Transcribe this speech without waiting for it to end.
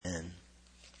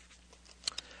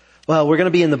Well, we're going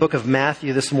to be in the book of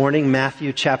Matthew this morning,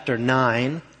 Matthew chapter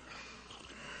 9.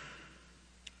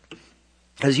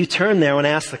 As you turn there, I want to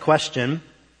ask the question,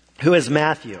 who is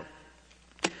Matthew?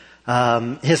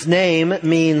 His name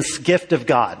means gift of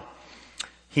God.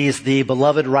 He's the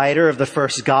beloved writer of the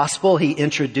first gospel. He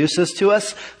introduces to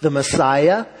us the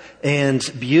Messiah and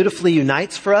beautifully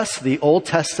unites for us the Old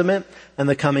Testament and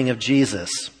the coming of Jesus.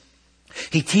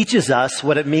 He teaches us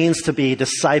what it means to be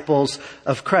disciples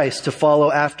of Christ, to follow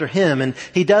after Him. And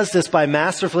He does this by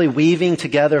masterfully weaving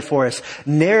together for us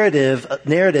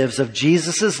narratives of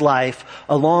Jesus' life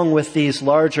along with these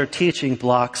larger teaching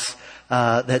blocks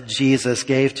that Jesus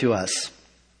gave to us.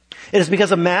 It is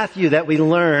because of Matthew that we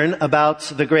learn about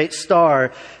the great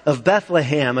star of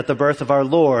Bethlehem at the birth of our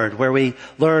Lord, where we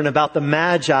learn about the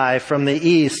Magi from the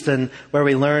east, and where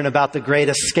we learn about the great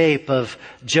escape of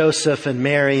Joseph and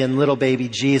Mary and little baby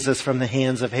Jesus from the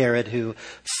hands of Herod, who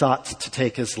sought to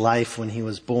take his life when he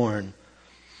was born.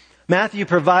 Matthew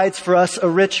provides for us a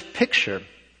rich picture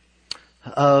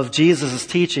of Jesus'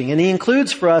 teaching, and he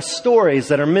includes for us stories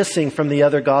that are missing from the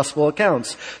other gospel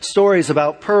accounts. Stories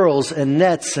about pearls and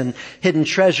nets and hidden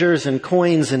treasures and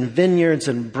coins and vineyards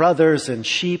and brothers and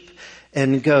sheep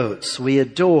and goats. We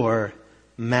adore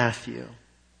Matthew.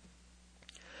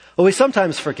 What we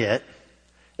sometimes forget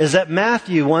is that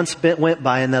Matthew once went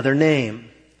by another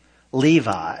name,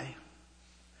 Levi.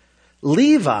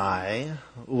 Levi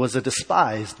was a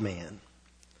despised man.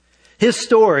 His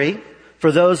story,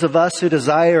 for those of us who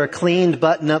desire a cleaned,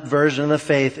 button-up version of the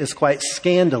faith, is quite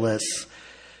scandalous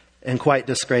and quite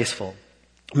disgraceful.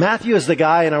 Matthew is the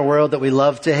guy in our world that we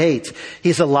love to hate.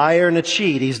 He's a liar and a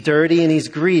cheat. He's dirty and he's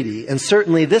greedy. And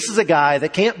certainly this is a guy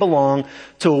that can't belong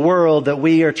to a world that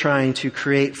we are trying to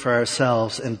create for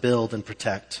ourselves and build and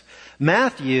protect.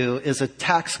 Matthew is a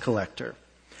tax collector,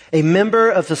 a member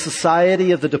of the Society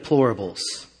of the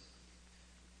Deplorables.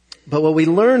 But what we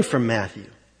learn from Matthew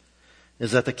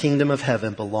is that the kingdom of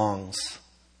heaven belongs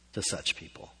to such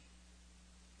people.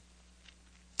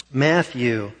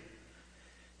 Matthew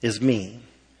is me.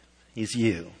 He's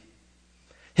you.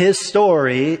 His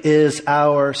story is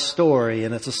our story,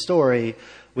 and it's a story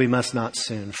we must not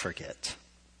soon forget.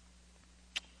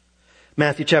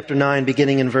 Matthew chapter 9,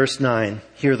 beginning in verse 9,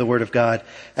 hear the word of God.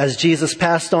 As Jesus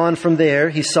passed on from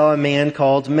there, he saw a man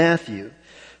called Matthew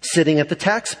sitting at the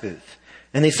tax booth,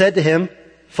 and he said to him,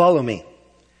 "Follow me."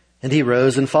 And he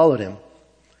rose and followed him.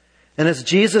 And as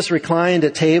Jesus reclined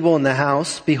at table in the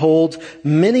house, behold,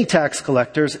 many tax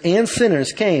collectors and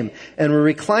sinners came and were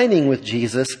reclining with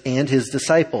Jesus and his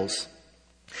disciples.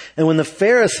 And when the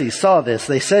Pharisees saw this,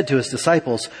 they said to his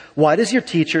disciples, "Why does your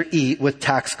teacher eat with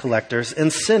tax collectors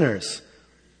and sinners?"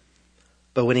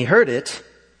 But when he heard it,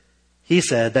 he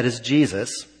said, that is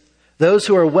Jesus, "Those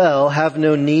who are well have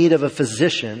no need of a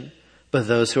physician, but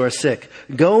those who are sick.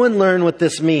 Go and learn what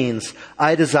this means.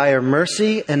 I desire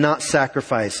mercy and not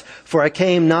sacrifice, for I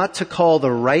came not to call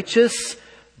the righteous,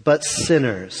 but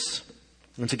sinners."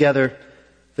 And together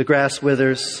the grass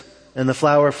withers and the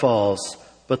flower falls,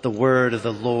 but the word of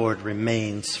the Lord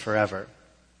remains forever.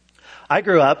 I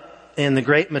grew up in the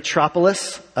great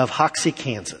metropolis of Hoxie,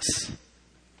 Kansas.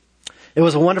 It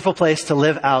was a wonderful place to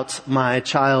live out my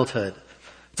childhood.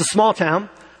 It's a small town.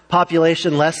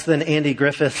 Population less than Andy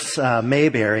Griffith's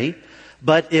Mayberry,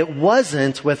 but it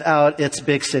wasn't without its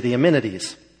big city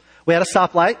amenities. We had a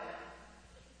stoplight,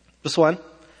 just one.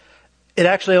 It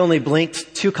actually only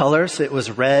blinked two colors. It was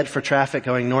red for traffic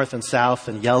going north and south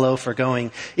and yellow for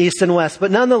going east and west,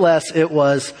 but nonetheless it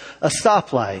was a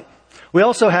stoplight. We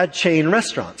also had chain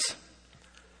restaurants.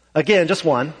 Again, just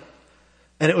one,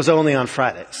 and it was only on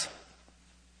Fridays.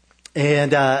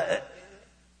 And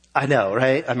I know,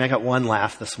 right? I mean, I got one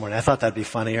laugh this morning. I thought that'd be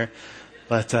funnier.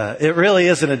 But it really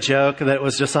isn't a joke that it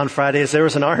was just on Fridays. There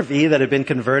was an RV that had been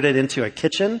converted into a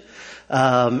kitchen.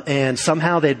 And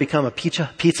somehow they'd become a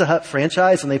Pizza Hut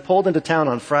franchise, and they pulled into town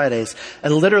on Fridays.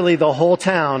 And literally the whole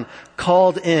town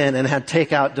called in and had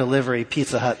takeout delivery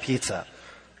Pizza Hut pizza.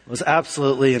 It was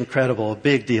absolutely incredible. A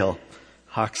big deal.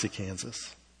 Hoxie,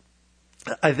 Kansas.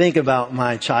 I think about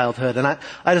my childhood, and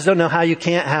I just don't know how you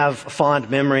can't have fond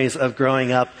memories of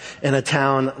growing up in a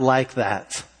town like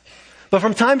that. But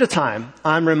from time to time,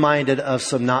 I'm reminded of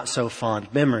some not so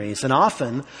fond memories, and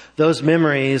often those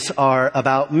memories are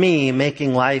about me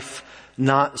making life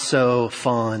not so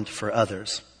fond for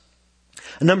others.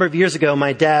 A number of years ago,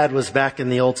 my dad was back in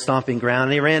the old stomping ground,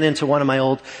 and he ran into one of my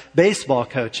old baseball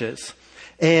coaches.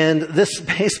 And this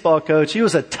baseball coach, he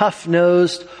was a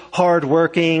tough-nosed,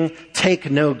 hard-working,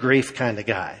 take-no-grief kind of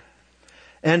guy.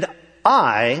 And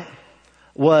I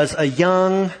was a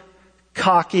young,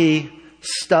 cocky,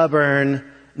 stubborn,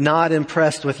 not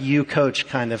impressed with you coach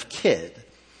kind of kid.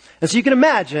 And so you can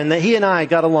imagine that he and I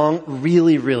got along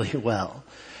really, really well.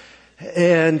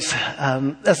 And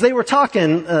as they were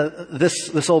talking,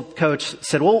 this old coach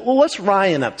said, well, what's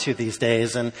Ryan up to these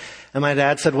days? And my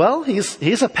dad said, well,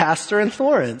 he's a pastor in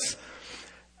Florence.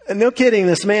 And no kidding,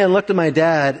 this man looked at my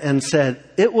dad and said,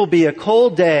 it will be a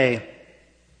cold day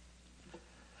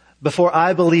before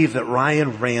I believe that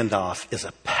Ryan Randolph is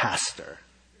a pastor.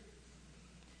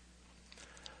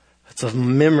 It's a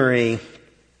memory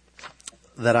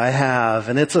that I have,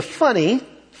 and it's a funny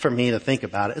for me to think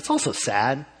about it. It's also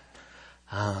sad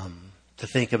to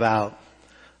think about,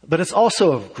 but it's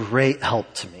also of great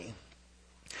help to me.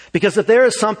 Because if there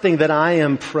is something that I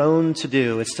am prone to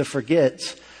do, it's to forget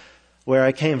where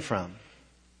I came from.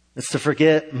 It's to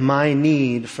forget my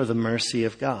need for the mercy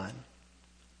of God.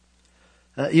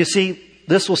 You see,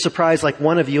 this will surprise like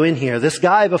one of you in here. This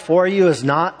guy before you is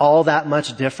not all that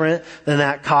much different than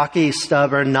that cocky,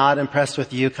 stubborn, not impressed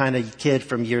with you kind of kid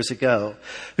from years ago.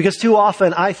 Because too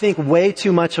often I think way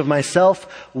too much of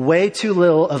myself, way too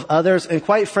little of others, and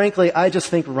quite frankly, I just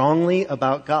think wrongly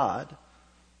about God.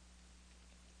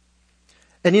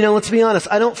 And let's be honest,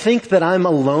 I don't think that I'm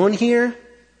alone here,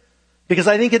 because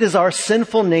I think it is our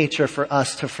sinful nature for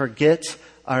us to forget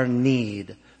our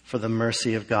need for the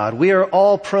mercy of God. We are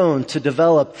all prone to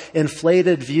develop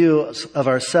inflated views of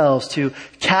ourselves, to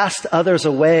cast others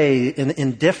away in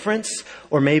indifference,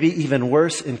 or maybe even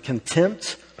worse, in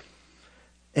contempt,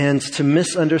 and to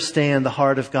misunderstand the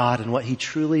heart of God and what He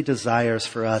truly desires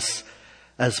for us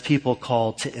as people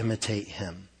called to imitate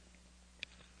Him.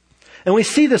 And we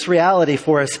see this reality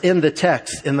for us in the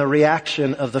text, in the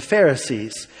reaction of the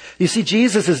Pharisees. You see,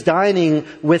 Jesus is dining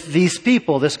with these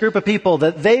people, this group of people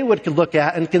that they would look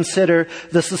at and consider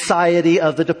the society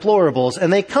of the deplorables.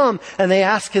 And they come and they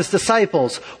ask His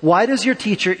disciples, why does your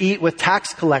teacher eat with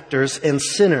tax collectors and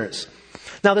sinners?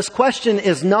 Now, this question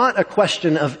is not a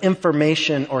question of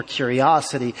information or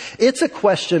curiosity. It's a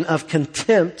question of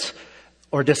contempt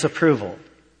or disapproval.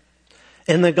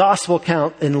 In the gospel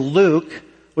account in Luke,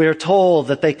 we are told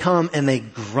that they come and they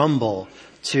grumble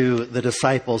to the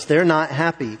disciples. They're not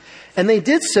happy. And they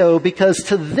did so because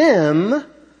to them,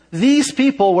 these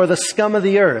people were the scum of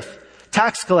the earth.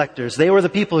 Tax collectors. They were the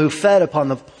people who fed upon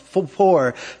the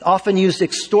poor, often used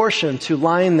extortion to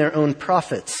line their own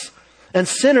profits. And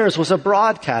sinners was a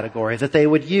broad category that they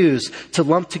would use to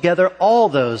lump together all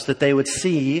those that they would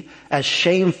see as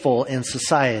shameful in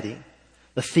society.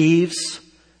 The thieves,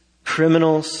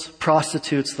 criminals,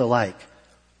 prostitutes, the like.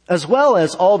 As well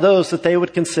as all those that they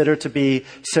would consider to be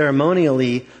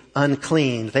ceremonially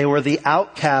unclean. They were the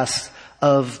outcasts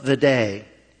of the day.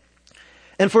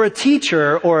 And for a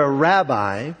teacher or a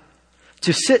rabbi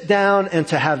to sit down and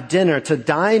to have dinner, to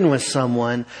dine with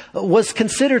someone, was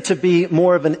considered to be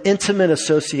more of an intimate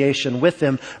association with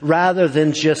them rather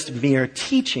than just mere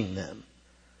teaching them.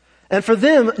 And for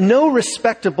them, no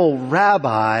respectable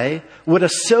rabbi would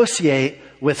associate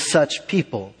with such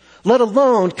people, let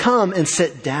alone come and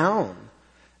sit down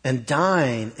and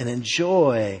dine and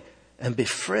enjoy and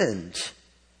befriend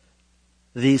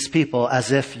these people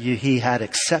as if he had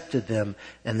accepted them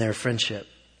and their friendship.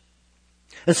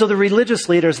 And so the religious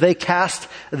leaders, they cast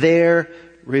their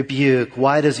rebuke.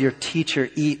 Why does your teacher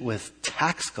eat with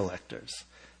tax collectors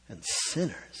and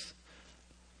sinners?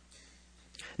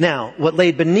 Now, what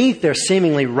lay beneath their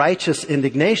seemingly righteous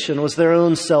indignation was their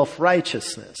own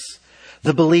self-righteousness.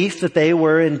 The belief that they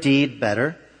were indeed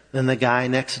better than the guy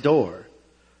next door.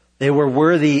 They were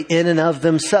worthy in and of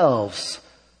themselves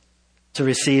to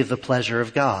receive the pleasure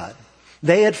of God.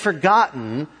 They had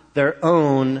forgotten their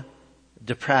own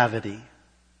depravity,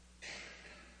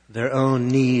 their own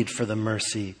need for the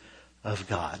mercy of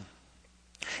God.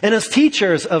 And as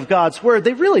teachers of God's Word,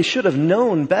 they really should have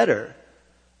known better.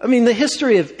 I mean, the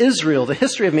history of Israel, the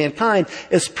history of mankind,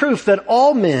 is proof that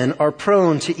all men are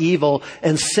prone to evil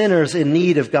and sinners in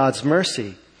need of God's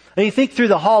mercy. And you think through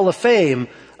the Hall of Fame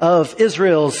of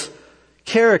Israel's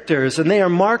characters, and they are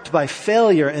marked by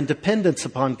failure and dependence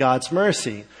upon God's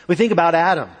mercy. We think about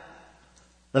Adam,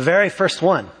 the very first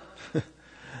one.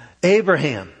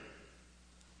 Abraham,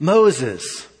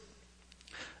 Moses.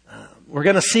 We're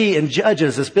going to see in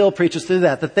Judges, as Bill preaches through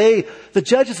that the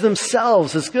judges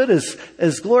themselves, as good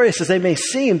as glorious as they may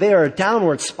seem, they are a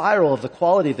downward spiral of the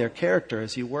quality of their character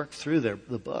as you work through the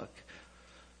book.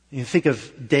 You think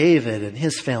of David and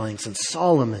his failings and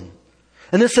Solomon.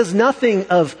 And this says nothing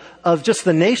of just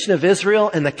the nation of Israel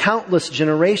and the countless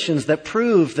generations that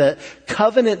prove that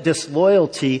covenant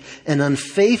disloyalty and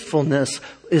unfaithfulness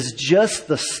is just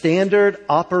the standard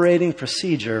operating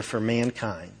procedure for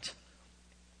mankind.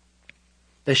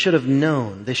 They should have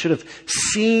known. They should have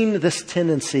seen this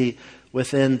tendency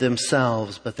within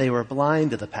themselves, but they were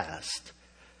blind to the past.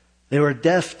 They were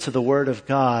deaf to the word of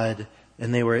God,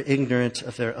 and they were ignorant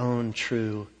of their own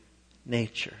true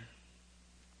nature.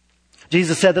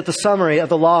 Jesus said that the summary of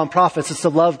the law and prophets is to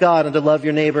love God and to love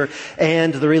your neighbor,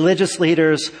 and the religious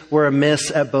leaders were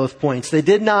amiss at both points. They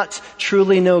did not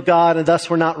truly know God and thus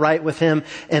were not right with him,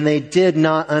 and they did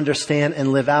not understand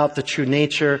and live out the true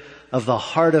nature of the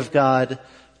heart of God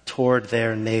toward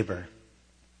their neighbor.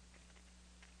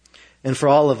 And for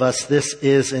all of us, this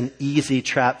is an easy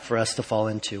trap for us to fall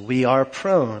into. We are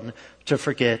prone to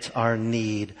forget our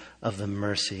need of the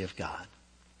mercy of God.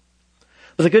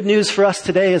 But the good news for us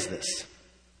today is this: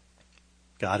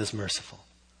 God is merciful.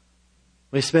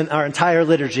 We spent our entire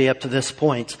liturgy up to this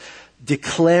point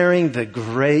declaring the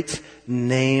great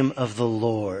name of the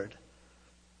Lord,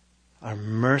 our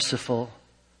merciful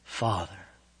Father,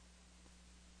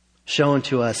 shown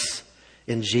to us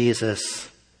in Jesus,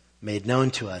 made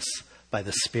known to us by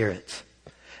the Spirit.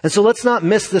 And so let's not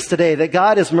miss this today, that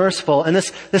God is merciful. And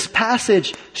this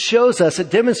passage shows us,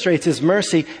 it demonstrates his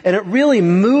mercy, and it really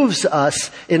moves us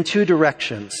in two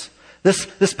directions.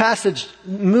 This passage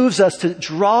draws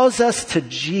us to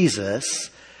Jesus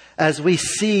as we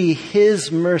see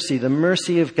his mercy, the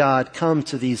mercy of God, come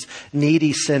to these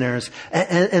needy sinners.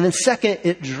 And then second,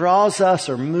 it draws us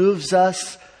or moves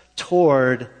us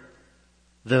toward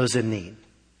those in need.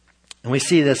 And we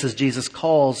see this as Jesus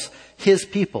calls his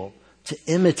people to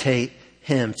imitate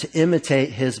him, to imitate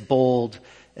his bold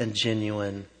and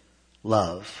genuine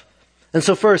love. And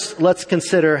so first, let's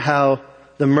consider how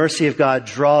the mercy of God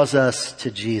draws us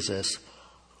to Jesus.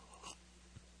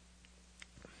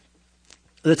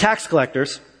 The tax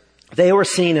collectors, they were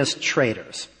seen as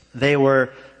traitors. They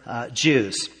were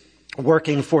Jews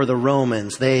working for the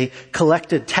Romans. They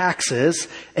collected taxes,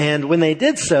 and when they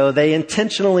did so, they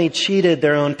intentionally cheated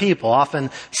their own people, often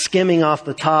skimming off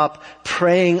the top,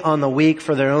 preying on the weak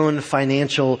for their own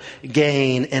financial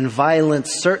gain, and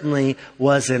violence certainly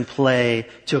was in play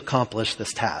to accomplish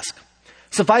this task.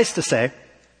 Suffice to say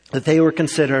that they were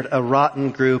considered a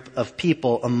rotten group of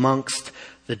people amongst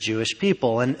the Jewish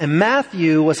people. And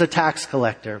Matthew was a tax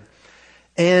collector.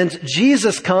 And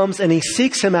Jesus comes and he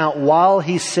seeks him out while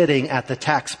he's sitting at the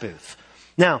tax booth.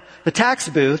 Now, the tax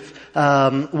booth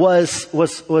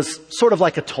was sort of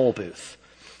like a toll booth.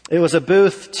 It was a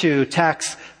booth to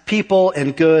tax people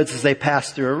and goods as they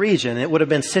passed through a region. It would have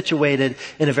been situated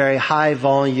in a very high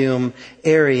volume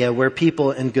area where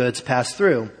people and goods pass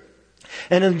through.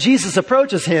 And when Jesus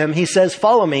approaches him, he says,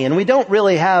 "Follow me." And we don't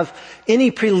really have any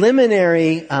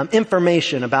preliminary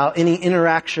information about any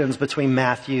interactions between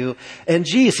Matthew and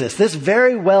Jesus. This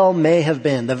very well may have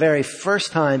been the very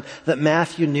first time that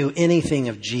Matthew knew anything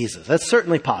of Jesus. That's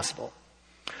certainly possible.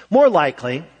 More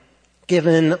likely,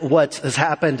 given what has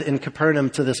happened in Capernaum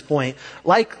to this point,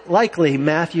 likely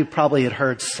Matthew probably had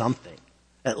heard something,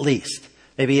 at least.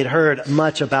 Maybe he had heard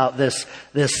much about this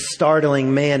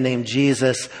startling man named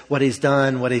Jesus, what he's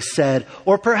done, what he said.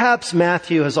 Or perhaps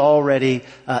Matthew has already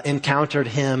encountered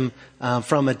him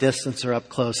from a distance or up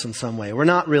close in some way. We're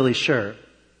not really sure.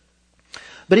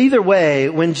 But either way,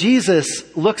 when Jesus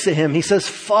looks at him, he says,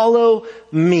 "Follow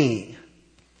me."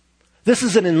 This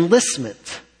is an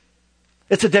enlistment.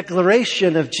 It's a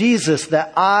declaration of Jesus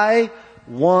that I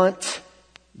want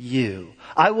you.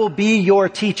 I will be your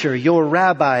teacher, your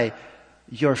rabbi,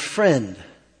 your friend,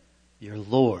 your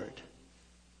Lord.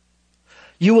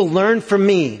 You will learn from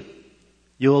me.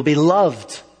 You will be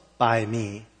loved by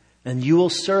me. And you will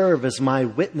serve as my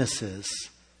witnesses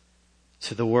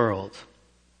to the world.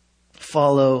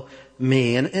 Follow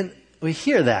me. And we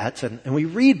hear that and we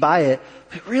read by it.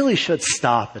 We really should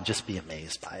stop and just be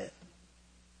amazed by it.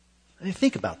 I mean,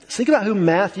 think about this. Think about who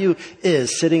Matthew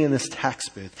is sitting in this tax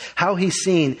booth. How he's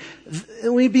seen.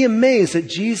 We'd be amazed that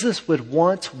Jesus would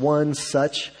want one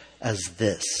such as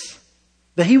this.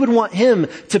 That he would want him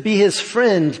to be his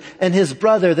friend and his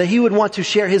brother. That he would want to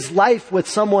share his life with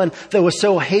someone that was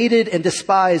so hated and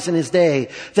despised in his day.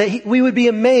 That we would be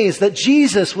amazed that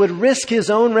Jesus would risk his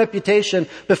own reputation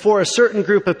before a certain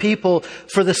group of people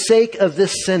for the sake of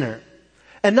this sinner.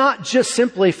 And not just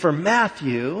simply for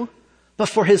Matthew, but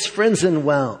for his friends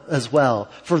as well,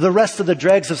 for the rest of the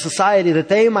dregs of society, that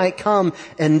they might come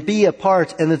and be a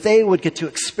part and that they would get to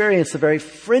experience the very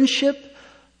friendship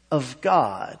of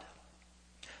God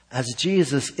as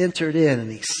Jesus entered in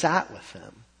and he sat with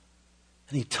them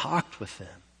and he talked with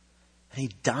them and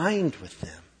he dined with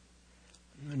them.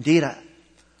 Indeed, I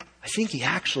think he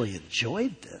actually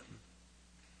enjoyed them.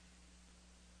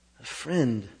 A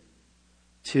friend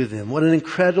to them. What an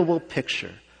incredible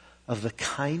picture of the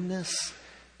kindness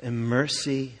and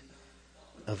mercy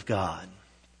of God.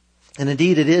 And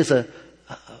indeed, it is a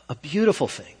a beautiful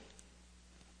thing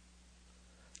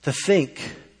to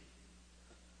think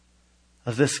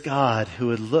of this God who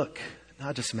would look,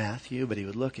 not just Matthew, but he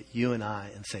would look at you and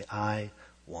I and say, I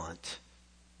want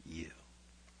you.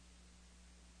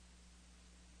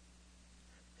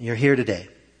 You're here today.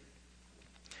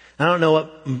 I don't know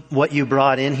what you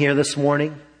brought in here this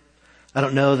morning. I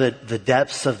don't know the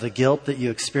depths of the guilt that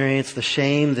you experience, the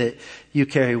shame that you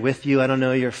carry with you. I don't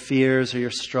know your fears or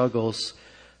your struggles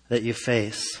that you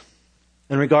face.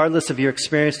 And regardless of your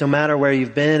experience, no matter where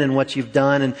you've been and what you've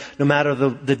done, and no matter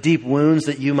the deep wounds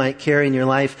that you might carry in your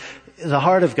life, the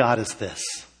heart of God is this: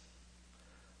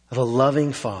 of a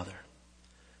loving Father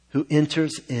who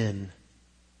enters in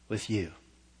with you.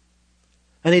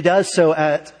 And he does so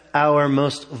at our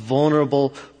most vulnerable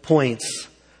points.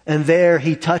 And there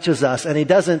he touches us, and he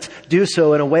doesn't do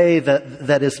so in a way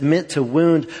that is meant to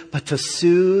wound, but to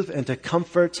soothe and to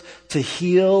comfort, to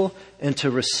heal and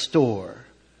to restore.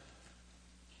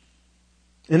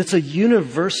 And it's a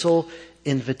universal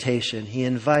invitation. He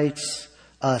invites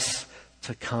us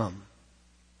to come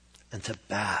and to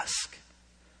bask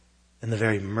in the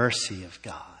very mercy of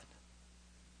God.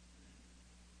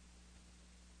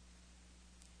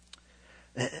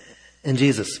 And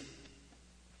Jesus,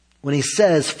 when he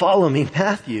says, follow me,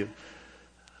 Matthew,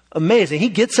 amazing. He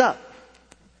gets up.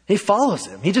 He follows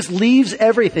him. He just leaves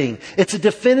everything. It's a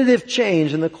definitive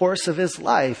change in the course of his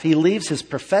life. He leaves his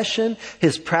profession,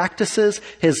 his practices,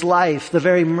 his life. The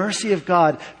very mercy of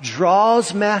God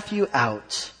draws Matthew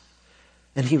out,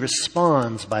 and he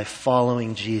responds by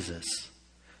following Jesus,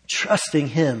 trusting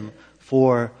him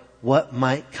for what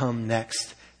might come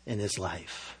next in his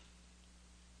life.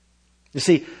 You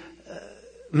see,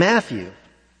 Matthew,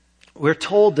 we're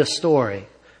told this story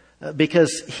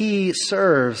because he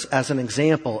serves as an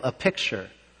example, a picture,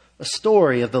 a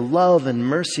story of the love and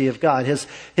mercy of God.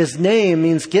 His name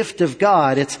means gift of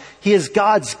God. He is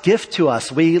God's gift to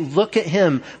us. We look at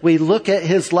him, we look at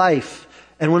his life,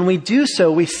 and when we do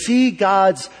so, we see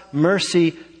God's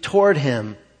mercy toward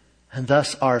him, and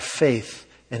thus our faith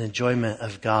and enjoyment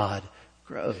of God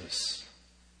grows.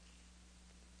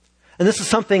 And this is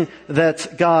something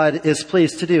that God is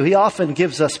pleased to do. He often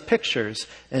gives us pictures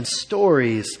and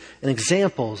stories and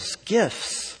examples,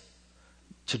 gifts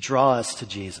to draw us to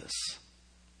Jesus.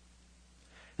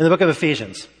 In the book of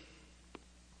Ephesians,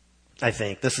 I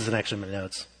think, this isn't actually my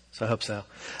notes, so I hope so.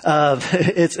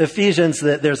 It's Ephesians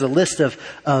that there's a list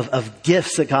of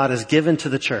gifts that God has given to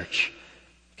the church.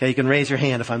 Okay, you can raise your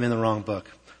hand if I'm in the wrong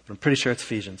book, but I'm pretty sure it's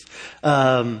Ephesians.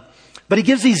 But he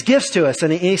gives these gifts to us,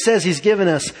 and he says he's given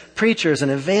us preachers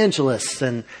and evangelists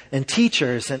and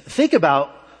teachers. And think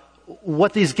about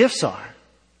what these gifts are.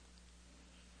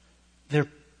 They're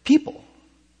people.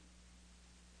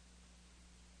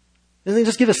 Doesn't he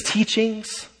just give us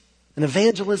teachings and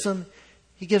evangelism?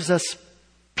 He gives us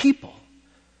people.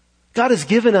 God has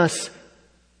given us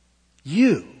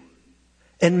you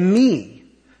and me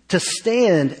to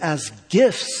stand as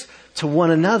gifts to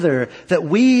one another, that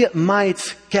we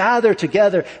might gather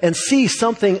together and see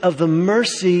something of the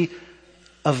mercy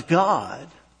of God.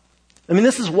 I mean,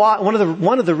 this is why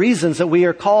one of the reasons that we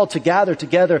are called to gather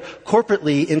together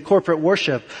corporately in corporate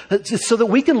worship, so that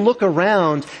we can look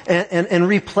around and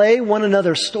replay one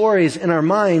another's stories in our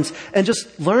minds and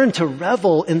just learn to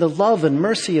revel in the love and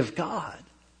mercy of God.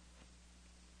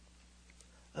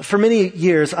 For many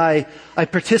years, I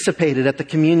participated at the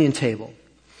communion table.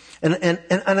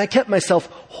 And I kept myself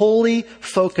wholly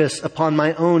focused upon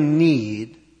my own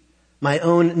need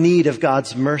of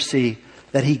God's mercy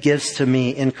that he gives to me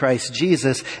in Christ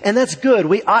Jesus. And that's good.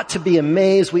 We ought to be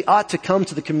amazed. We ought to come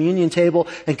to the communion table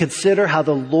and consider how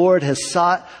the Lord has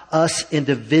sought us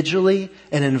individually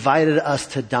and invited us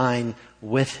to dine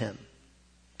with him.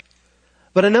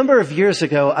 But a number of years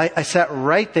ago, I sat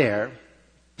right there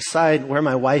beside where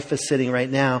my wife is sitting right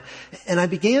now, and I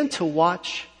began to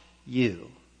watch you.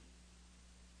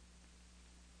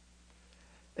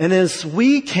 And as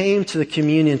we came to the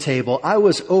communion table, I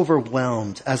was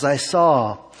overwhelmed as I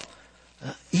saw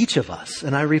each of us.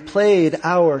 And I replayed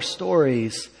our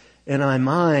stories in my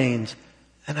mind.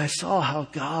 And I saw how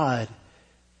God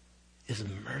is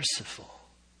merciful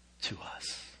to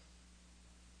us.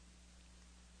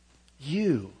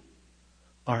 You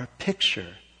are a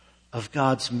picture of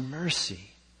God's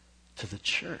mercy to the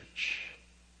church.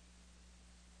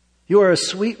 You are a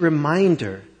sweet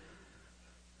reminder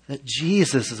that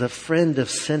Jesus is a friend of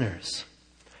sinners.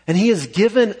 And he has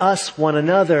given us one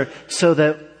another so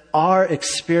that our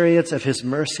experience of his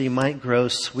mercy might grow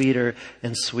sweeter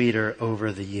and sweeter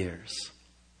over the years.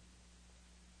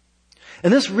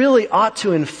 And this really ought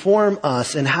to inform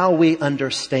us in how we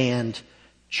understand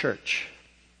church.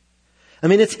 I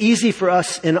mean, it's easy for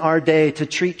us in our day to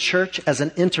treat church as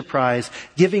an enterprise,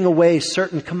 giving away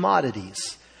certain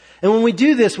commodities. And when we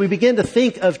do this, we begin to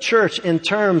think of church in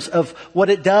terms of what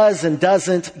it does and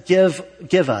doesn't give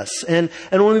us. And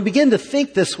when we begin to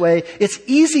think this way, it's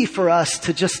easy for us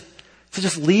to just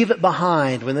leave it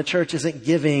behind when the church isn't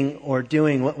giving or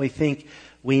doing what we think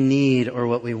we need or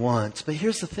what we want. But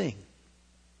here's the thing.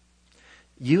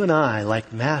 You and I,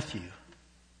 like Matthew,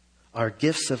 are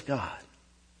gifts of God.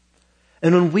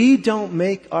 And when we don't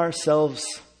make ourselves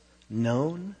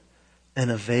known and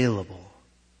available,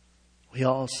 we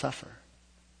all suffer.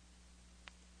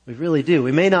 We really do.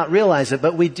 We may not realize it,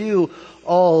 but we do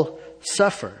all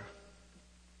suffer.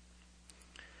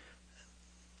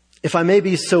 If I may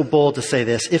be so bold to say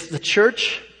this, if the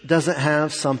church doesn't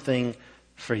have something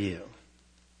for you,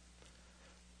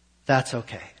 that's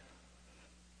okay.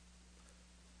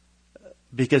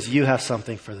 Because you have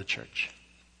something for the church.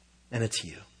 And it's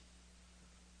you.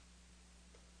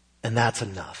 And that's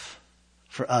enough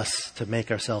for us to make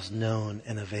ourselves known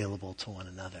and available to one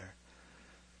another.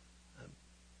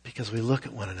 Because we look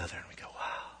at one another and we go,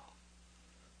 wow,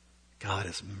 God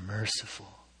is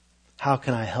merciful. How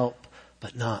can I help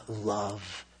but not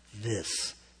love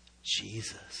this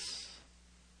Jesus?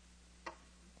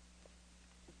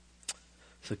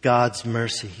 So God's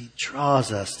mercy, He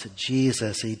draws us to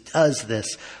Jesus. He does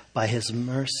this by His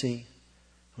mercy.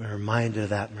 We're reminded of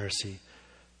that mercy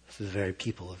through the very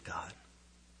people of God.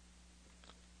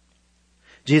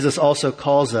 Jesus also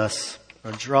calls us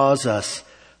or draws us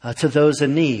to those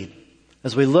in need.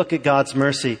 As we look at God's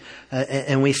mercy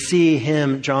and we see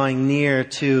Him drawing near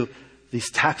to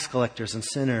these tax collectors and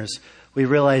sinners, we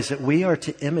realize that we are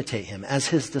to imitate Him as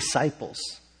His disciples,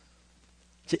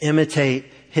 to imitate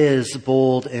His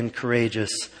bold and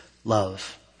courageous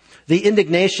love. The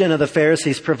indignation of the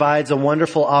Pharisees provides a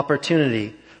wonderful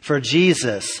opportunity for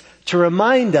Jesus to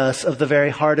remind us of the very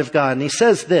heart of God. And He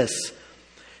says this.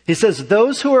 He says,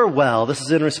 those who are well, this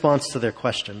is in response to their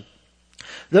question,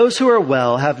 those who are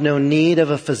well have no need of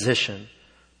a physician,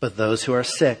 but those who are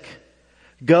sick.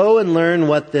 Go and learn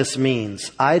what this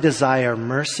means. I desire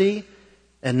mercy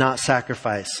and not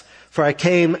sacrifice, for I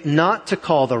came not to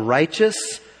call the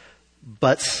righteous,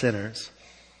 but sinners.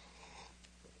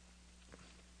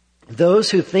 Those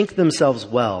who think themselves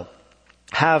well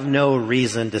have no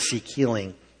reason to seek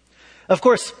healing. Of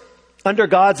course, under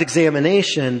God's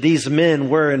examination, these men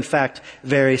were in fact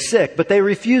very sick, but they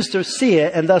refused to see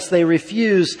it, and thus they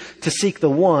refused to seek the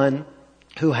one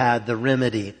who had the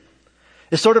remedy.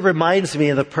 It sort of reminds me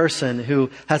of the person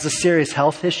who has a serious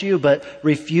health issue but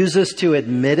refuses to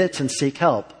admit it and seek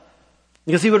help.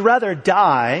 Because he would rather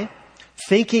die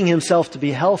thinking himself to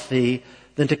be healthy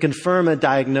than to confirm a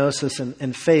diagnosis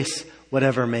and face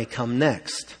whatever may come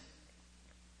next.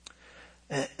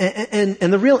 And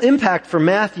the real impact for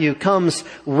Matthew comes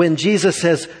when Jesus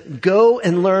says, go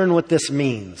and learn what this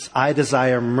means. I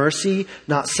desire mercy,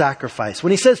 not sacrifice.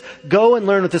 When He says, go and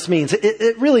learn what this means,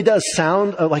 it really does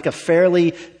sound like a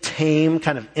fairly tame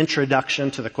kind of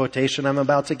introduction to the quotation I'm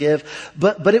about to give.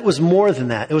 But it was more than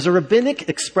that. It was a rabbinic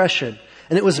expression,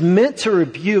 and it was meant to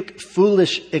rebuke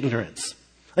foolish ignorance.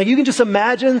 Like you can just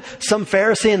imagine some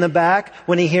Pharisee in the back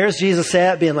when he hears Jesus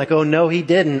say it being like, oh no, He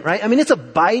didn't, right? I mean, it's a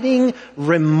biting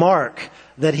remark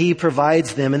that He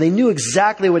provides them, and they knew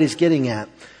exactly what He's getting at.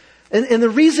 And the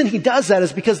reason He does that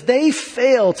is because they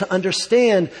fail to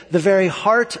understand the very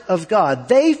heart of God.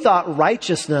 They thought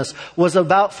righteousness was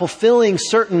about fulfilling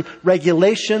certain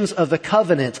regulations of the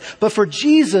covenant. But for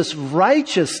Jesus,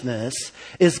 righteousness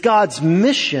is God's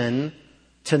mission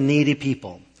to needy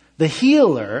people. The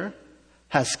healer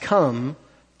has come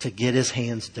to get His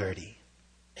hands dirty.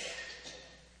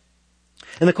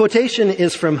 And the quotation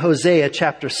is from Hosea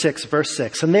chapter 6, verse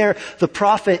 6. And there the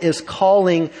prophet is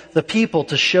calling the people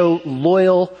to show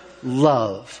loyal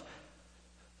love.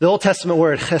 The Old Testament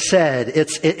word chesed,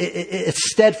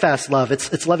 it's steadfast love,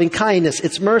 it's loving kindness,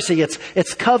 it's mercy,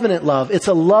 it's covenant love. It's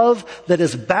a love that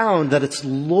is bound, that it's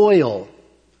loyal.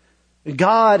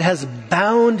 God has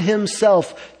bound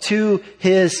Himself to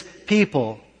His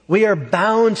people. We are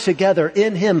bound together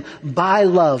in Him by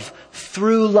love,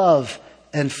 through love,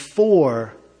 and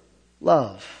for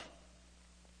love.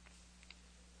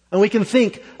 And we can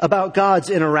think about God's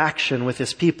interaction with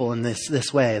His people in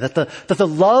this way, that the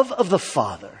love of the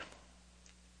Father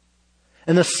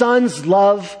and the Son's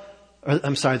love,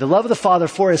 the love of the Father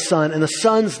for His Son and the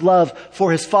Son's love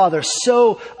for His Father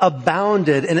so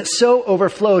abounded and it so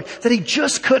overflowed that He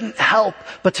just couldn't help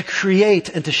but to create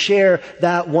and to share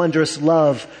that wondrous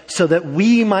love so that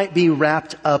we might be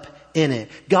wrapped up in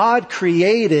it. God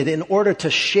created in order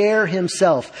to share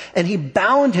Himself, and He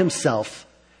bound Himself.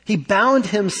 He bound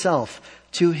himself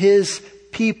to his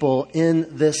people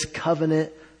in this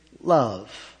covenant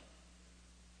love.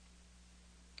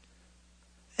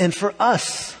 And for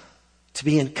us to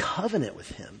be in covenant with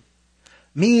him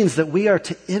means that we are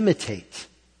to imitate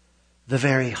the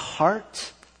very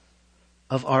heart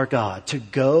of our God, to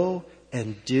go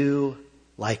and do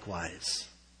likewise.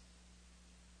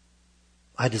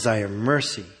 I desire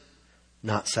mercy,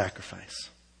 not sacrifice.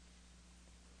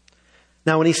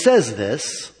 Now, when he says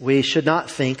this, we should not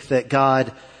think that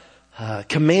God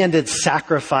commanded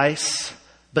sacrifice,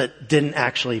 but didn't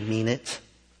actually mean it,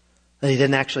 that he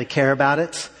didn't actually care about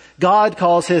it. God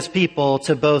calls his people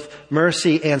to both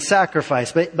mercy and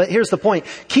sacrifice. But here's the point.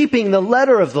 Keeping the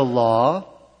letter of the law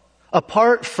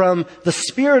apart from the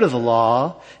spirit of the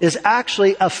law is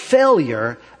actually a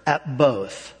failure at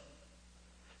both.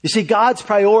 You see, God's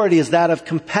priority is that of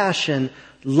compassion,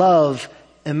 love,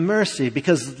 and mercy,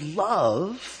 because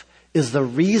love is the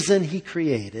reason he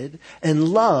created, and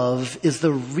love is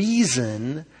the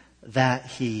reason that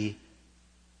he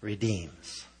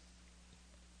redeems.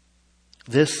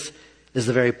 This is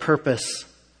the very purpose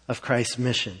of Christ's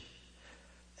mission.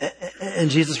 And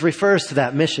Jesus refers to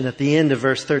that mission at the end of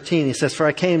verse 13. He says, "For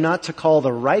I came not to call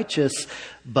the righteous,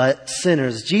 but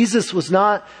sinners." Jesus was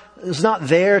not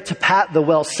there to pat the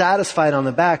well-satisfied on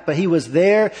the back, but he was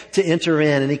there to enter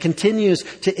in. And he continues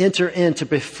to enter in to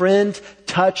befriend,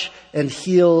 touch, and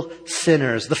heal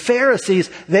sinners. The Pharisees,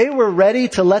 they were ready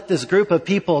to let this group of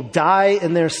people die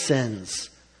in their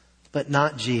sins, but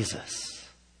not Jesus.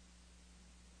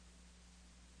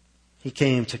 He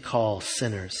came to call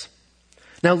sinners.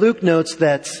 Now, Luke notes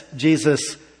that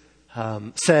Jesus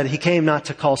said he came not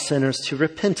to call sinners to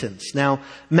repentance. Now,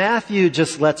 Matthew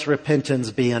just lets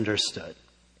repentance be understood.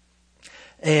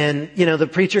 And, the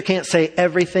preacher can't say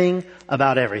everything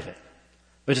about everything.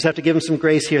 We just have to give him some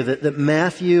grace here that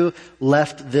Matthew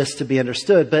left this to be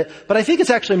understood. But I think it's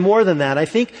actually more than that. I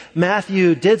think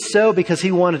Matthew did so because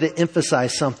he wanted to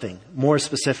emphasize something more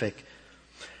specific.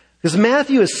 Because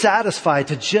Matthew is satisfied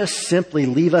to just simply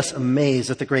leave us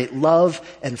amazed at the great love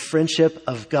and friendship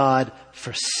of God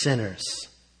for sinners.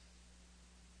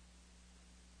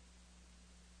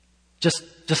 Just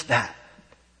that.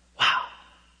 Wow.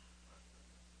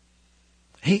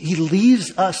 He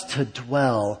leaves us to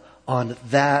dwell on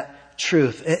that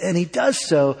truth. And he does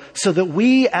so that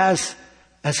we as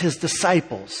his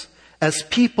disciples, as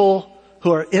people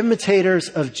who are imitators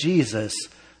of Jesus,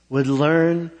 would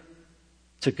learn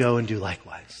to go and do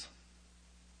likewise.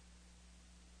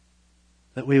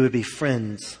 That we would be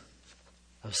friends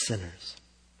of sinners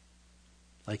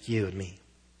like you and me.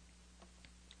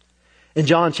 In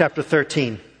John chapter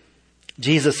 13,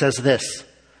 Jesus says this.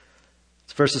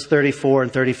 It's verses 34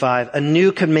 and 35. "A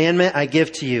new commandment I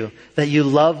give to you, that you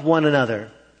love one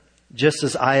another. Just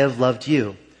as I have loved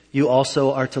you, you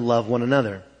also are to love one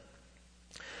another.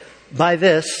 By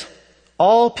this,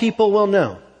 all people will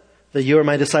know that you are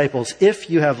my disciples, if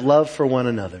you have love for one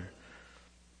another."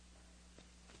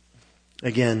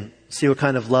 Again, see what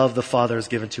kind of love the Father has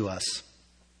given to us.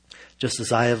 Just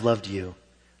as I have loved you,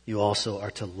 you also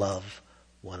are to love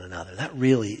one another. That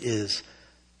really is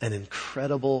an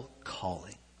incredible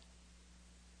calling.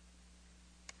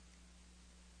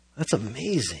 That's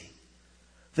amazing.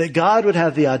 That God would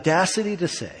have the audacity to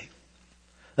say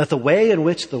that the way in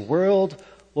which the world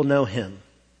will know him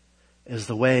is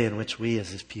the way in which we as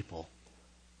his people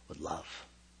would love.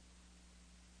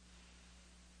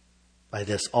 By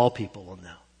this, all people will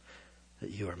know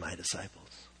that you are my disciples.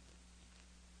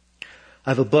 I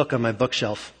have a book on my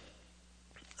bookshelf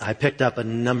I picked up a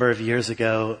number of years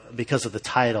ago because of the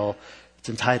title. It's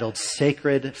entitled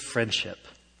Sacred Friendship.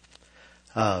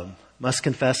 Must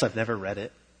confess, I've never read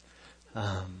it.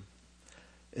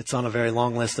 It's on a very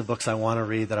long list of books I want to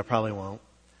read that I probably won't.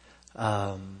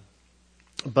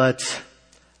 But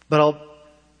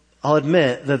I'll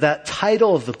admit that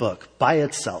title of the book by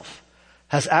itself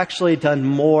has actually done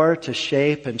more to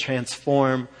shape and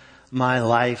transform my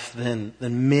life than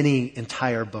many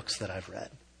entire books that I've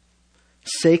read.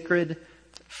 Sacred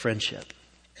friendship.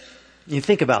 You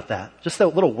think about that. Just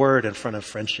that little word in front of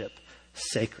friendship,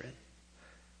 sacred,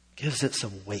 gives it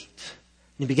some weight.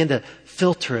 You begin to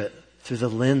filter it through the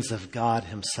lens of God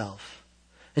himself.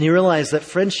 And you realize that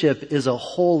friendship is a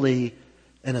holy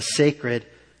and a sacred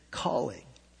calling.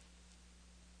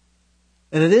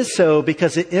 And it is so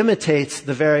because it imitates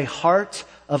the very heart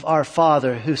of our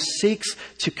Father, who seeks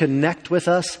to connect with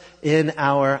us in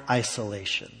our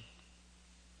isolation.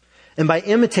 And by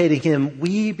imitating him,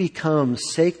 we become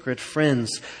sacred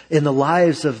friends in the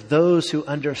lives of those who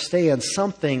understand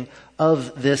something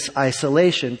of this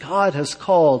isolation. God has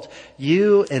called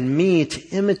you and me to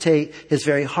imitate his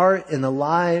very heart in the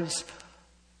lives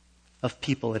of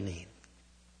people in need.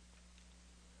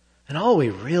 And all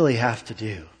we really have to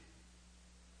do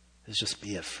is just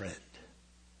be a friend.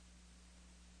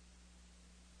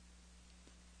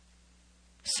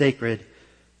 Sacred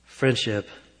friendship.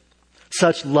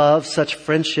 Such love, such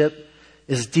friendship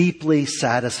is deeply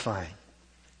satisfying.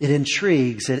 It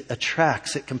intrigues, it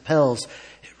attracts, it compels.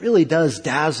 It really does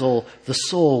dazzle the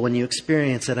soul when you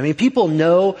experience it. I mean, people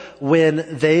know when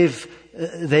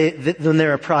when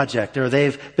they're a project or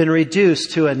they've been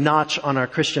reduced to a notch on our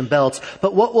Christian belts.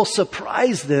 But what will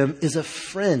surprise them is a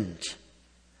friend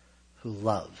who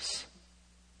loves.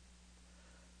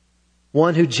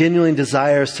 One who genuinely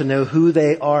desires to know who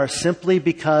they are simply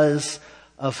because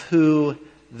of who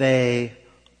they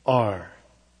are.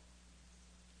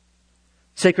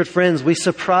 Sacred friends, we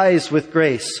surprise with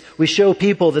grace. We show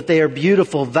people that they are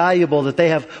beautiful, valuable, that they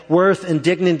have worth and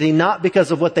dignity, not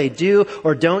because of what they do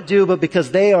or don't do, but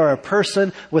because they are a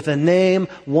person with a name,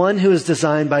 one who is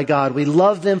designed by God. We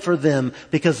love them for them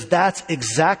because that's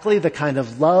exactly the kind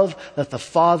of love that the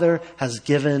Father has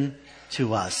given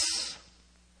to us.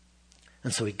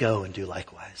 And so we go and do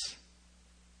likewise.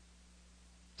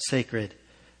 Sacred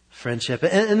friendship.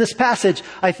 And this passage,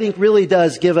 I think, really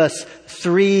does give us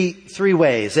three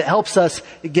ways. It helps us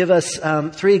give us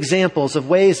three examples of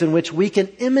ways in which we can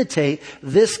imitate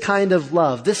this kind of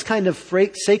love, this kind of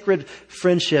sacred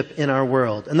friendship in our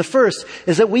world. And the first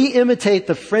is that we imitate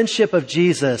the friendship of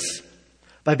Jesus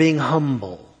by being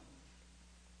humble.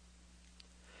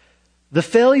 The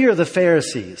failure of the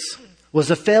Pharisees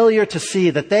was a failure to see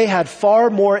that they had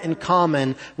far more in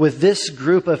common with this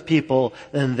group of people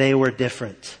than they were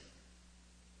different.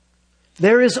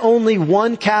 There is only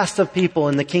one caste of people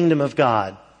in the kingdom of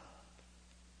God: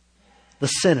 the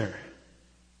sinner.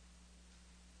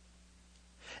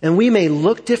 And we may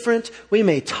look different, we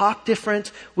may talk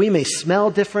different, we may smell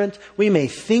different, we may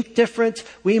think different,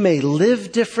 we may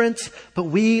live different, but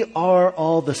we are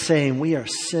all the same. We are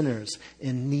sinners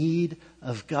in need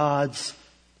of God's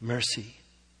mercy.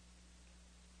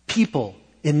 People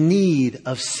in need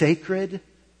of sacred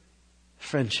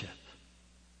friendship.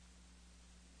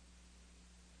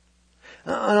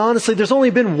 And honestly, there's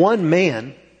only been one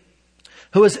man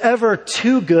who was ever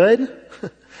too good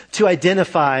to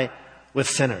identify with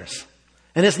sinners.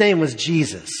 And his name was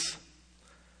Jesus.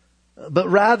 But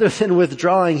rather than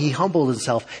withdrawing, he humbled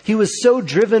himself. He was so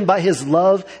driven by his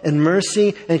love and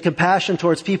mercy and compassion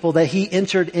towards people that he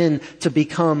entered in to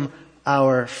become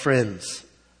our friends.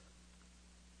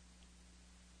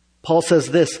 Paul says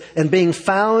this, and being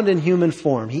found in human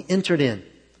form, he entered in.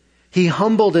 He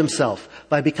humbled himself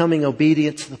by becoming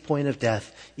obedient to the point of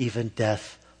death, even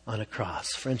death on a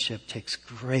cross. Friendship takes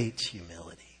great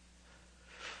humility.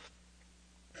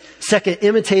 Second,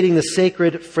 imitating the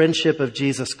sacred friendship of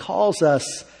Jesus calls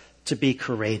us to be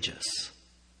courageous.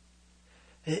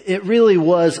 It really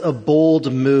was a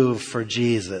bold move for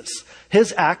Jesus.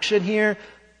 His action here,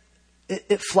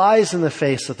 it flies in the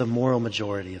face of the moral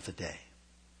majority of the day.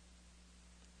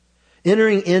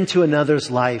 Entering into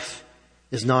another's life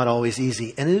is not always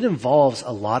easy, and it involves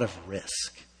a lot of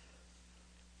risk.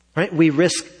 Right? We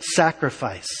risk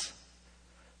sacrifice.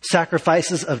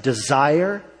 Sacrifices of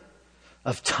desire,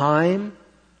 of time,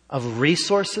 of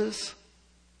resources,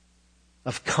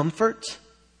 of comfort.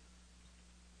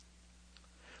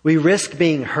 We risk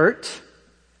being hurt,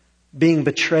 being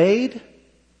betrayed,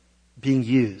 being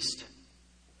used.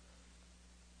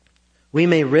 We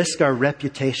may risk our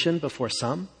reputation before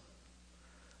some.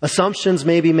 Assumptions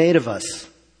may be made of us.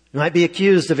 We might be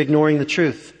accused of ignoring the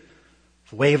truth,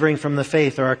 of wavering from the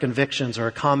faith or our convictions or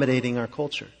accommodating our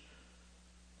culture.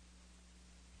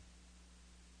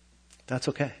 That's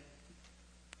okay.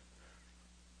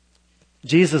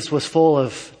 Jesus was full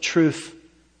of truth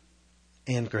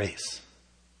and grace.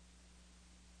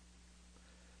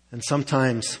 And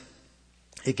sometimes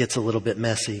it gets a little bit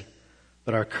messy,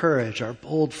 but our courage, our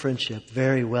bold friendship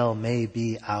very well may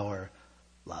be our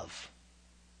love.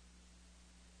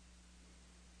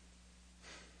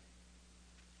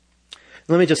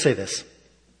 Let me just say this.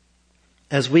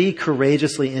 As we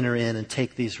courageously enter in and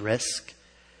take these risks,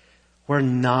 we're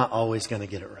not always going to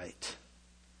get it right.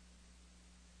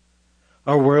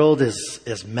 Our world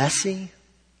is messy.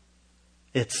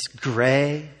 It's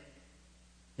gray.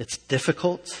 It's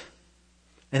difficult.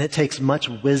 And it takes much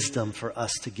wisdom for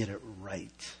us to get it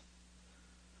right.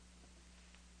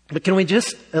 But can we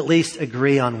just at least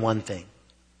agree on one thing?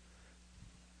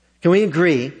 Can we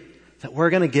agree that we're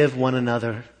going to give one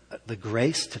another the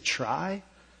grace to try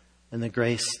and the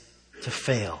grace to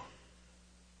fail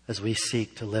as we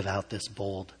seek to live out this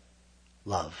bold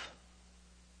love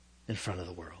in front of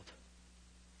the world.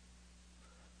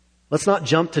 Let's not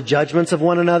jump to judgments of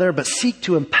one another, but seek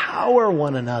to empower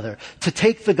one another to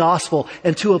take the gospel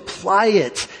and to apply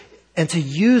it and to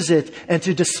use it and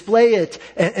to display it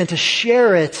and to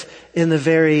share it in the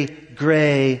very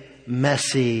gray,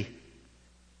 messy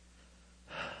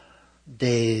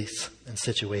days and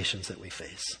situations that we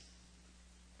face.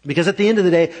 Because at the end of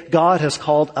the day, God has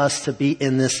called us to be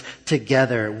in this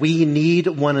together. We need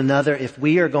one another if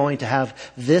we are going to have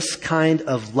this kind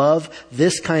of love,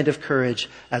 this kind of courage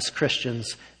as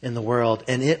Christians in the world.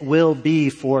 And it will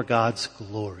be for God's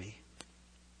glory.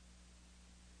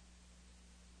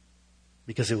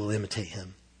 Because it will imitate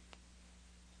Him.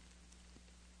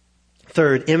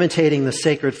 Third, imitating the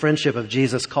sacred friendship of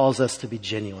Jesus calls us to be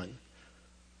genuine.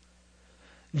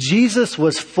 Jesus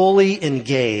was fully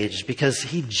engaged because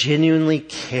He genuinely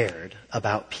cared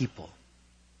about people.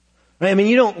 Right? I mean,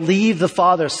 you don't leave the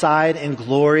Father's side in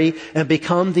glory and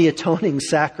become the atoning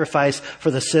sacrifice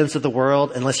for the sins of the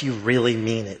world unless you really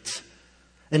mean it.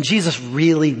 And Jesus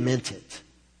really meant it.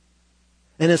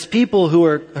 And as people who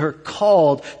are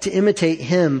called to imitate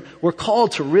Him, we're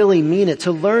called to really mean it,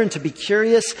 to learn to be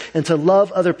curious and to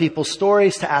love other people's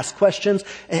stories, to ask questions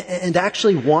and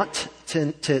actually want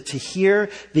to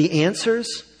hear the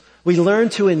answers. We learn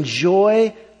to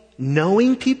enjoy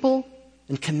knowing people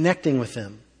and connecting with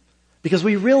them because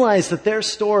we realize that their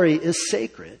story is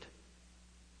sacred.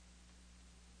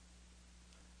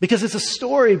 Because it's a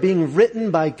story being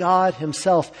written by God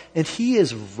Himself, and He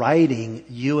is writing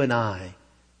you and I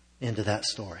into that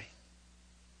story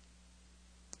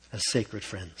as sacred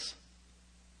friends.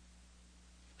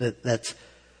 That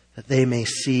they may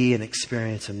see and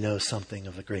experience and know something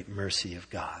of the great mercy of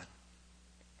God.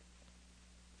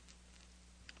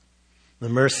 The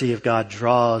mercy of God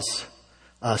draws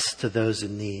us to those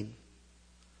in need.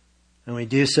 And we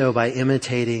do so by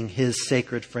imitating His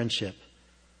sacred friendship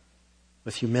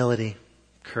with humility,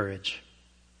 courage,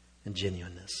 and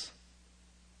genuineness.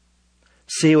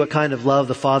 See what kind of love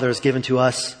the Father has given to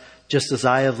us. Just as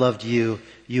I have loved you,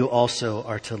 you also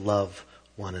are to love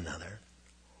one another.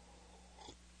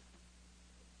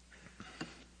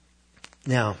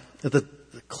 Now, at the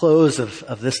close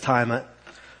of this time, I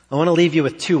want to leave you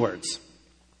with two words.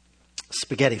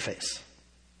 Spaghetti face.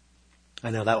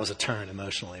 I know that was a turn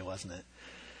emotionally, wasn't it?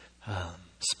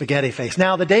 Spaghetti face.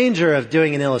 Now, the danger of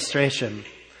doing an illustration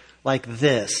like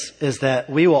this is that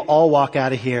we will all walk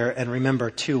out of here and remember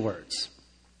two words.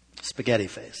 Spaghetti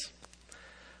face.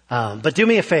 But do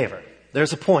me a favor.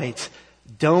 There's a point.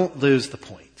 Don't lose the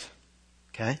point.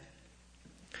 Okay?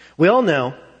 We all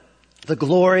know the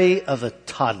glory of a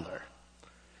toddler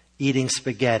eating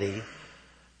spaghetti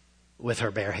with her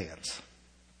bare hands.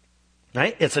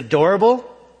 Right? It's adorable.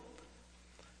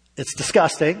 It's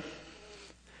disgusting.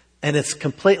 And it's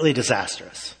completely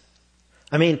disastrous.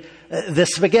 I mean, the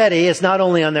spaghetti is not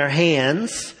only on their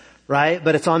hands, right?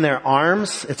 But it's on their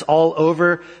arms. It's all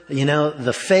over,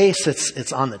 the face.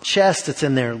 It's on the chest. It's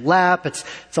in their lap. It's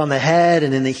on the head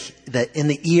and in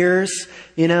the ears.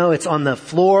 It's on the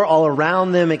floor all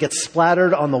around them. It gets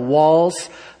splattered on the walls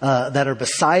that are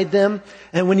beside them.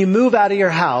 And when you move out of your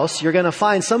house, you're going to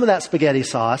find some of that spaghetti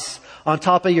sauce on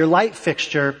top of your light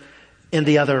fixture in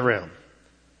the other room.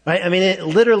 Right? I mean, it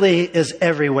literally is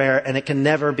everywhere and it can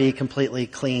never be completely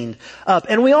cleaned up.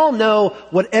 And we all know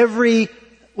what every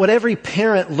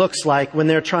parent looks like when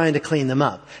they're trying to clean them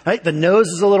up, right? The nose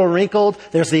is a little wrinkled.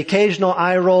 There's the occasional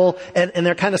eye roll and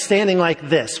they're kind of standing like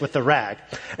this with the rag.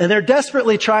 And they're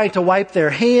desperately trying to wipe their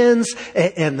hands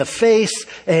and the face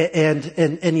and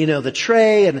the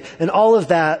tray and all of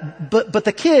that. But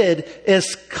the kid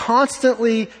is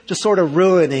constantly just sort of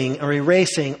ruining or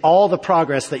erasing all the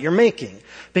progress that you're making.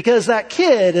 Because that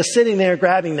kid is sitting there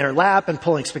grabbing their lap and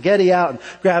pulling spaghetti out and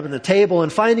grabbing the table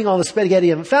and finding all the spaghetti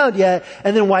you haven't found yet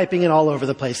and then wiping it all over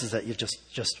the places that you've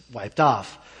just wiped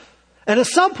off. And at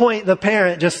some point, the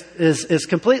parent just is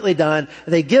completely done.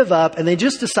 They give up and they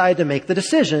just decide to make the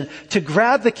decision to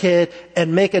grab the kid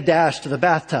and make a dash to the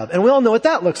bathtub. And we all know what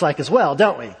that looks like as well,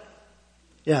 don't we?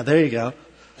 Yeah, there you go.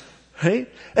 Right?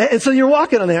 And so you're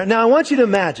walking on there. Now I want you to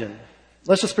imagine,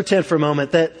 let's just pretend for a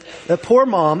moment that poor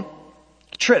mom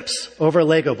trips over a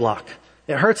Lego block.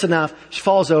 It hurts enough. She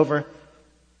falls over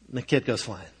and the kid goes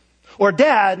flying. Or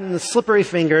dad, in the slippery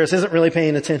fingers, isn't really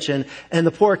paying attention and the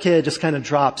poor kid just kind of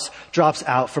drops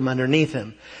out from underneath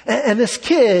him. And this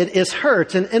kid is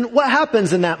hurt. And what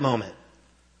happens in that moment?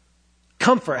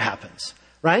 Comfort happens,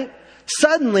 right?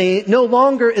 Suddenly, no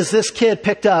longer is this kid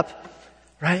picked up,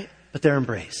 right? but they're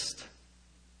embraced.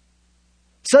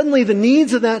 Suddenly the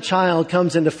needs of that child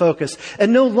comes into focus,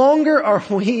 and no longer are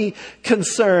we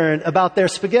concerned about their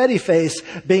spaghetti face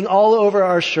being all over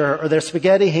our shirt or their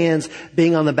spaghetti hands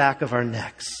being on the back of our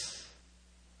necks.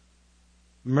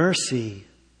 Mercy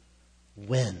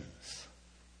wins.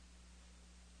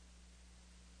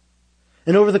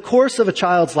 And over the course of a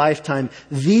child's lifetime,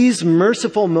 these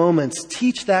merciful moments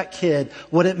teach that kid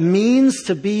what it means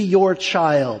to be your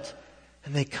child,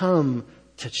 and they come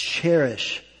to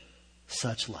cherish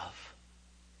such love.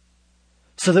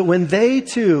 So that when they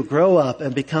too grow up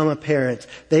and become a parent,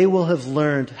 they will have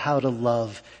learned how to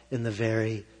love in the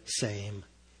very same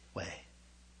way.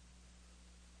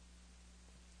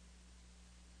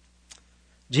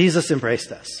 Jesus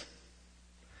embraced us.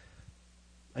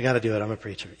 I got to do it. I'm a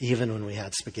preacher. Even when we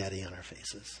had spaghetti on our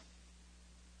faces.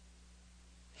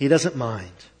 He doesn't mind.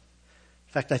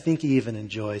 In fact, I think he even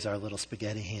enjoys our little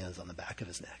spaghetti hands on the back of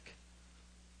his neck.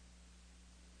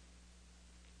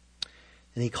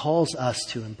 And he calls us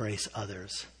to embrace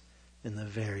others in the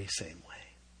very same way.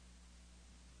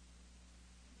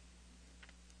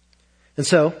 And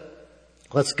so,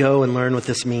 let's go and learn what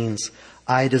this means.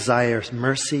 I desire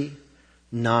mercy,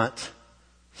 not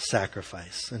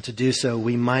sacrifice. And to do so,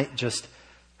 we might just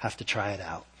have to try it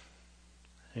out.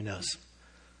 Who knows?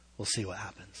 We'll see what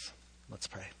happens. Let's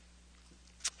pray.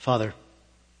 Father,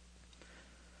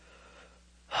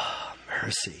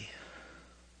 mercy.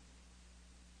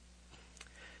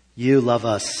 You love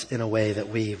us in a way that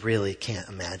we really can't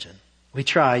imagine. We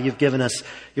try. You've given us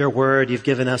your word. You've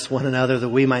given us one another that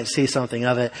we might see something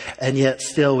of it. And yet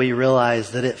still we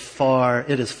realize that it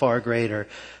is far greater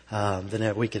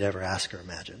than we could ever ask or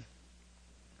imagine.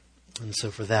 And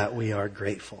so for that we are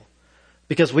grateful.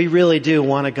 Because we really do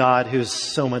want a God who's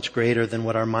so much greater than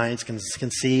what our minds can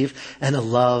conceive, and a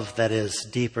love that is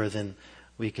deeper than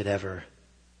we could ever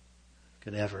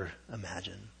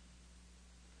imagine.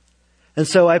 And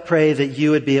so I pray that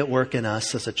you would be at work in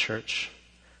us as a church,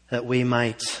 that we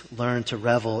might learn to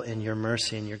revel in your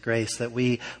mercy and your grace, that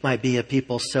we might be a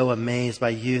people so amazed by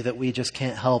you that we just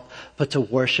can't help but to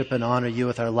worship and honor you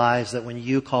with our lives, that when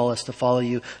you call us to follow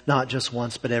you, not just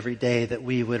once but every day, that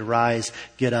we would rise,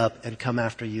 get up, and come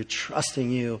after you,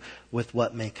 trusting you with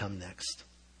what may come next.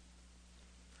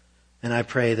 And I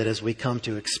pray that as we come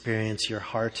to experience your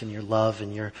heart and your love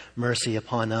and your mercy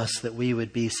upon us, that we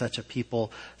would be such a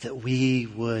people that we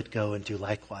would go and do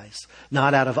likewise.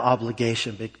 Not out of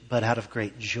obligation, but out of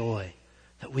great joy.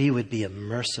 That we would be a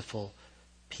merciful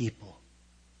people.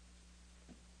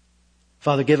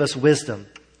 Father, give us wisdom.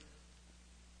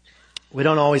 We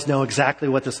don't always know exactly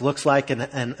what this looks like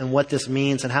and what this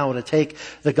means and how to take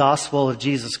the gospel of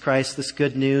Jesus Christ, this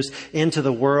good news, into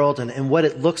the world and what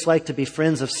it looks like to be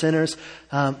friends of sinners.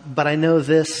 But I know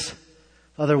this,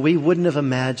 Father, we wouldn't have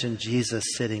imagined Jesus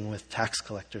sitting with tax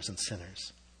collectors and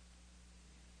sinners.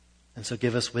 And so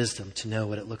give us wisdom to know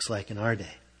what it looks like in our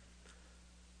day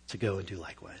to go and do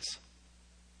likewise.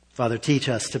 Father, teach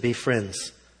us to be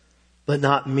friends, but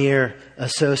not mere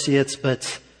associates,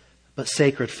 but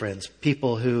sacred friends,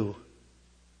 people who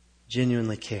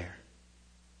genuinely care,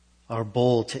 are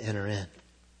bold to enter in,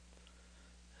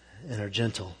 and are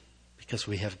gentle because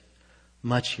we have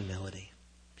much humility,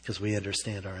 because we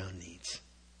understand our own needs.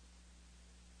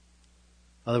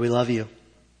 Father, we love you,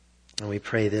 and we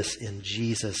pray this in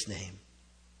Jesus' name.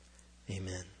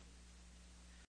 Amen.